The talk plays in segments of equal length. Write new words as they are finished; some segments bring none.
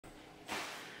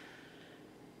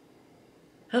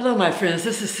Hello my friends,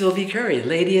 this is Sylvie Curry,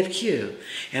 Lady of Q,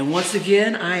 and once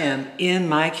again I am in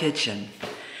my kitchen.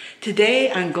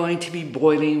 Today I'm going to be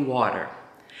boiling water,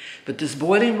 but this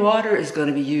boiling water is going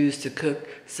to be used to cook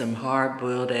some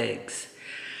hard-boiled eggs.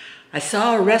 I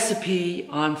saw a recipe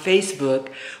on Facebook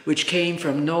which came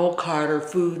from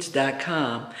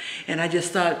NoelleCarterFoods.com, and I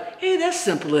just thought, hey, that's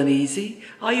simple and easy.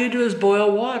 All you do is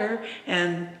boil water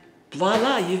and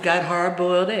voila, you've got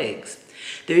hard-boiled eggs.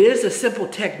 There is a simple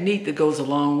technique that goes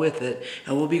along with it,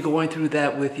 and we'll be going through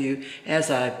that with you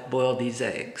as I boil these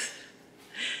eggs.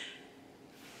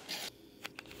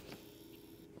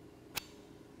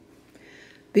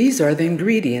 These are the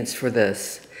ingredients for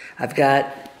this. I've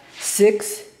got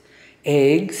 6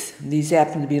 eggs. These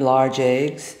happen to be large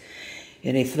eggs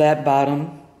in a flat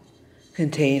bottom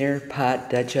container,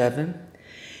 pot, Dutch oven,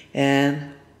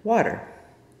 and water.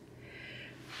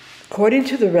 According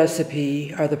to the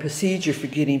recipe, or the procedure for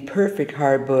getting perfect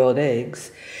hard-boiled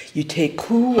eggs, you take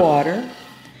cool water,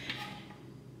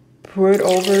 pour it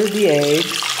over the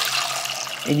eggs,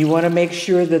 and you want to make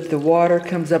sure that the water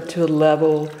comes up to a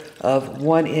level of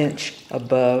 1 inch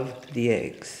above the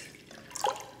eggs.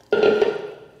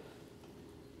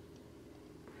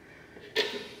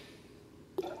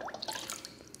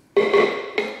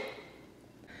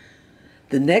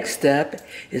 The next step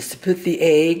is to put the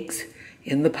eggs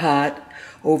in the pot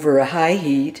over a high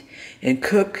heat and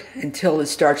cook until it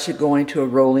starts to go into a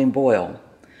rolling boil.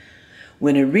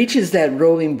 When it reaches that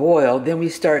rolling boil, then we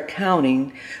start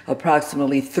counting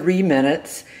approximately 3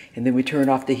 minutes, and then we turn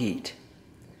off the heat.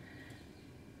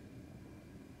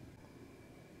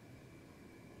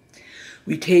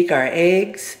 We take our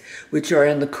eggs, which are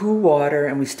in the cool water,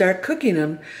 and we start cooking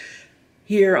them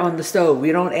here on the stove.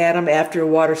 We don't add them after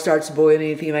water starts boiling,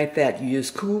 anything like that. You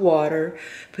use cool water,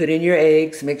 put in your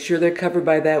eggs, make sure they're covered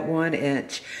by that 1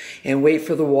 inch, and wait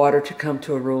for the water to come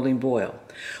to a rolling boil.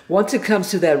 Once it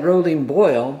comes to that rolling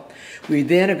boil, we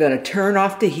then are going to turn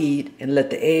off the heat and let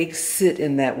the eggs sit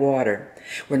in that water.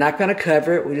 We're not going to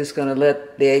cover it, we're just going to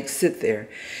let the eggs sit there.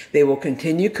 They will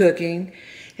continue cooking,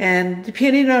 and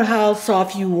depending on how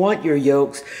soft you want your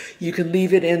yolks, you can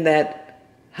leave it in that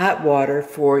hot water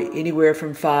for anywhere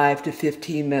from 5 to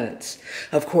 15 minutes.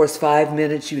 Of course, 5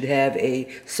 minutes you'd have a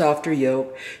softer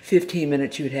yolk, 15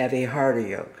 minutes you'd have a harder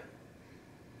yolk.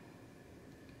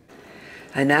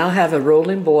 I now have a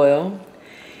rolling boil,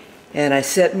 and I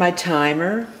set my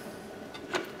timer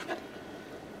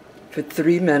for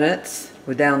 3 minutes.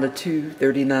 We're down to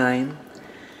 2:39,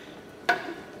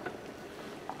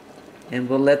 and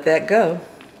we'll let that go.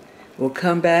 We'll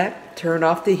come back, turn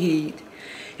off the heat,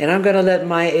 and I'm going to let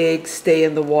my eggs stay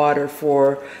in the water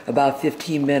for about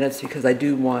 15 minutes because I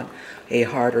do want a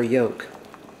harder yolk.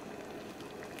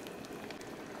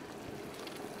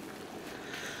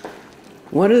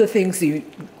 One of the things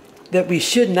that we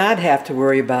should not have to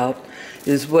worry about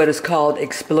is what is called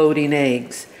exploding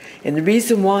eggs. And the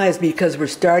reason why is because we're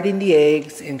starting the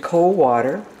eggs in cold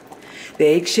water. The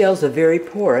eggshells are very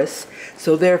porous,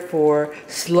 so therefore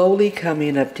slowly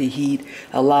coming up to heat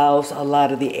allows a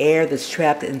lot of the air that's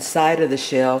trapped inside of the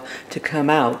shell to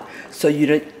come out, so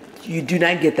you do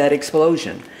not get that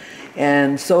explosion.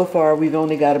 And so far we've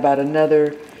only got about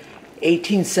another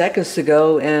 18 seconds to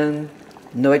go and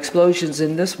no explosions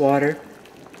in this water.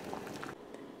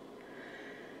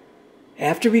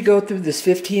 After we go through this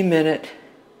 15-minute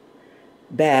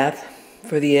bath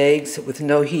for the eggs with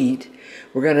no heat,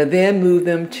 we're going to then move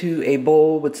them to a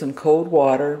bowl with some cold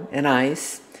water and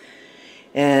ice,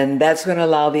 and that's going to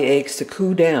allow the eggs to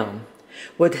cool down.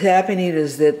 What's happening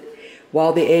is that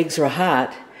while the eggs are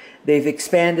hot, they've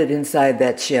expanded inside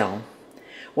that shell.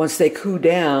 Once they cool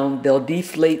down, they'll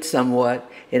deflate somewhat,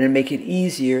 and it'll make it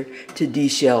easier to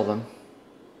deshell them.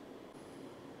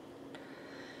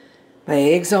 My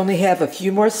eggs only have a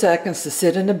few more seconds to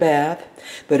sit in the bath,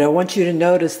 but I want you to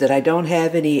notice that I don't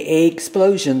have any egg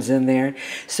explosions in there.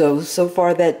 So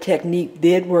far that technique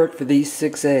did work for these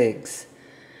 6 eggs.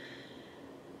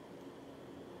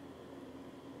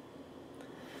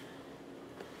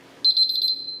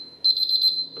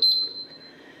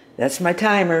 That's my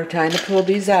timer. Time to pull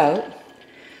these out.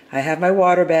 I have my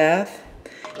water bath,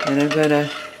 and I'm going to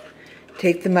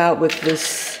take them out with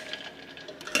this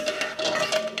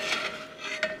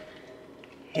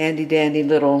handy dandy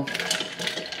little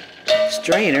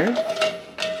strainer.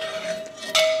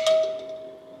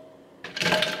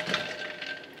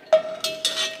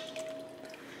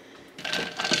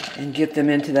 And get them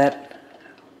into that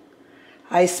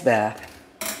ice bath.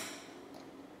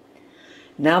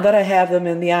 Now that I have them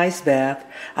in the ice bath,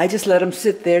 I just let them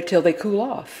sit there till they cool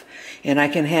off, and I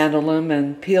can handle them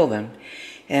and peel them.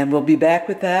 And we'll be back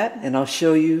with that, and I'll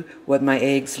show you what my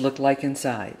eggs look like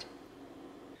inside.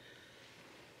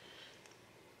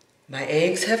 My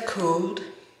eggs have cooled,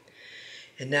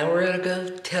 and now we're going to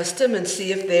go test them and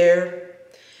see if they're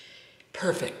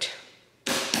perfect.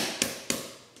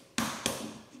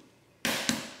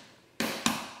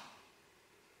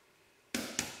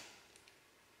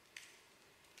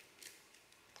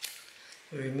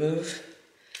 We remove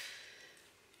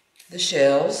the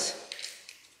shells,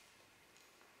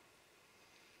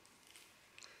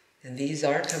 and these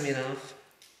are coming off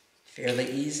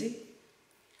fairly easy.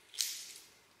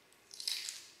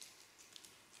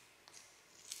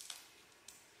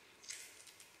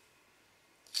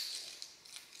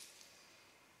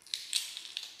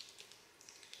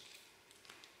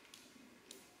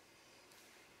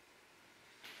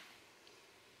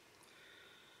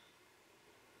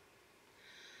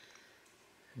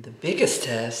 The biggest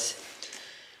test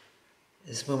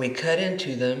is when we cut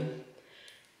into them.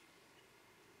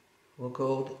 We'll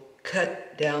go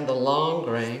cut down the long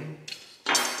grain,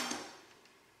 and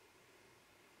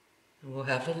we'll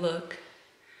have a look.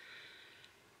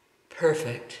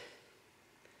 Perfect.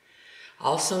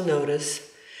 Also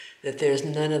notice that there's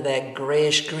none of that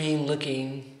grayish green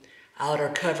looking outer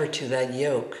cover to that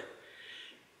yolk.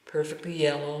 Perfectly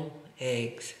yellow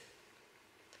eggs.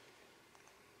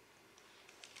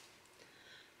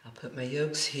 I'll put my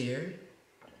yolks here.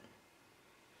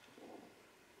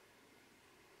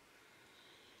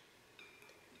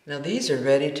 Now these are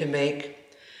ready to make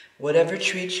whatever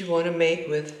treat you want to make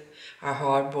with our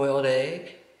hard-boiled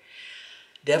egg.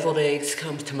 Deviled eggs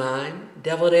comes to mind.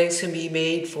 Deviled eggs can be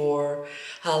made for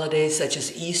holidays such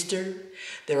as Easter.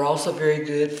 They're also very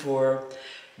good for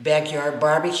backyard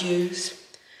barbecues.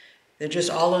 They're just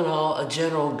all in all a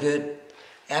general good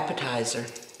appetizer.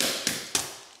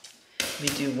 Let me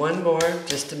do one more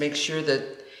just to make sure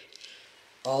that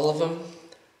all of them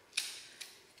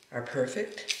are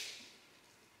perfect.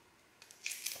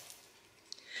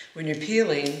 When you're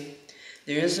peeling,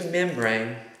 there is a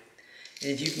membrane,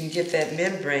 and if you can get that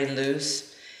membrane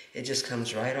loose, it just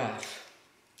comes right off.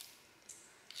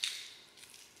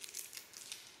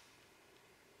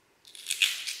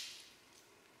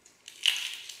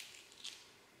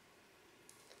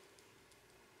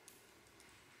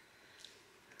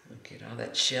 I'll get all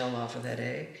that shell off of that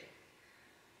egg.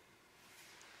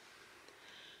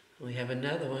 We have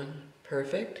another one,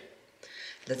 perfect.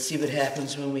 Let's see what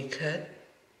happens when we cut.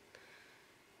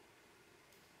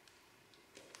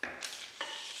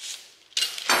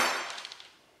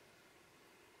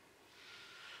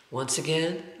 Once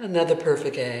again, another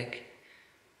perfect egg.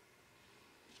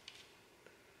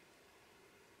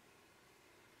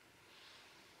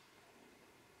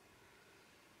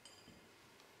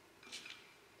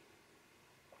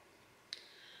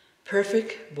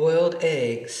 Perfect boiled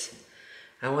eggs.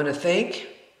 I want to thank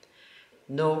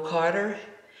Noelle Carter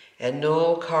at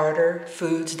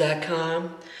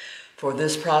NoelleCarterFoods.com for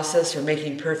this process for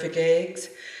making perfect eggs.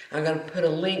 I'm going to put a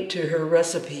link to her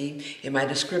recipe in my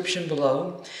description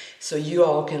below so you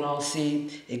all can all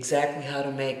see exactly how to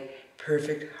make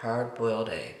perfect hard-boiled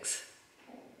eggs.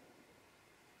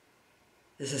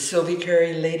 This is Sylvie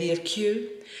Curry, Lady of Q,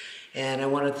 and I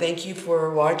want to thank you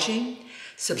for watching.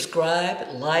 Subscribe,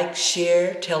 like,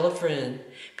 share, tell a friend.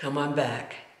 Come on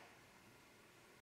back.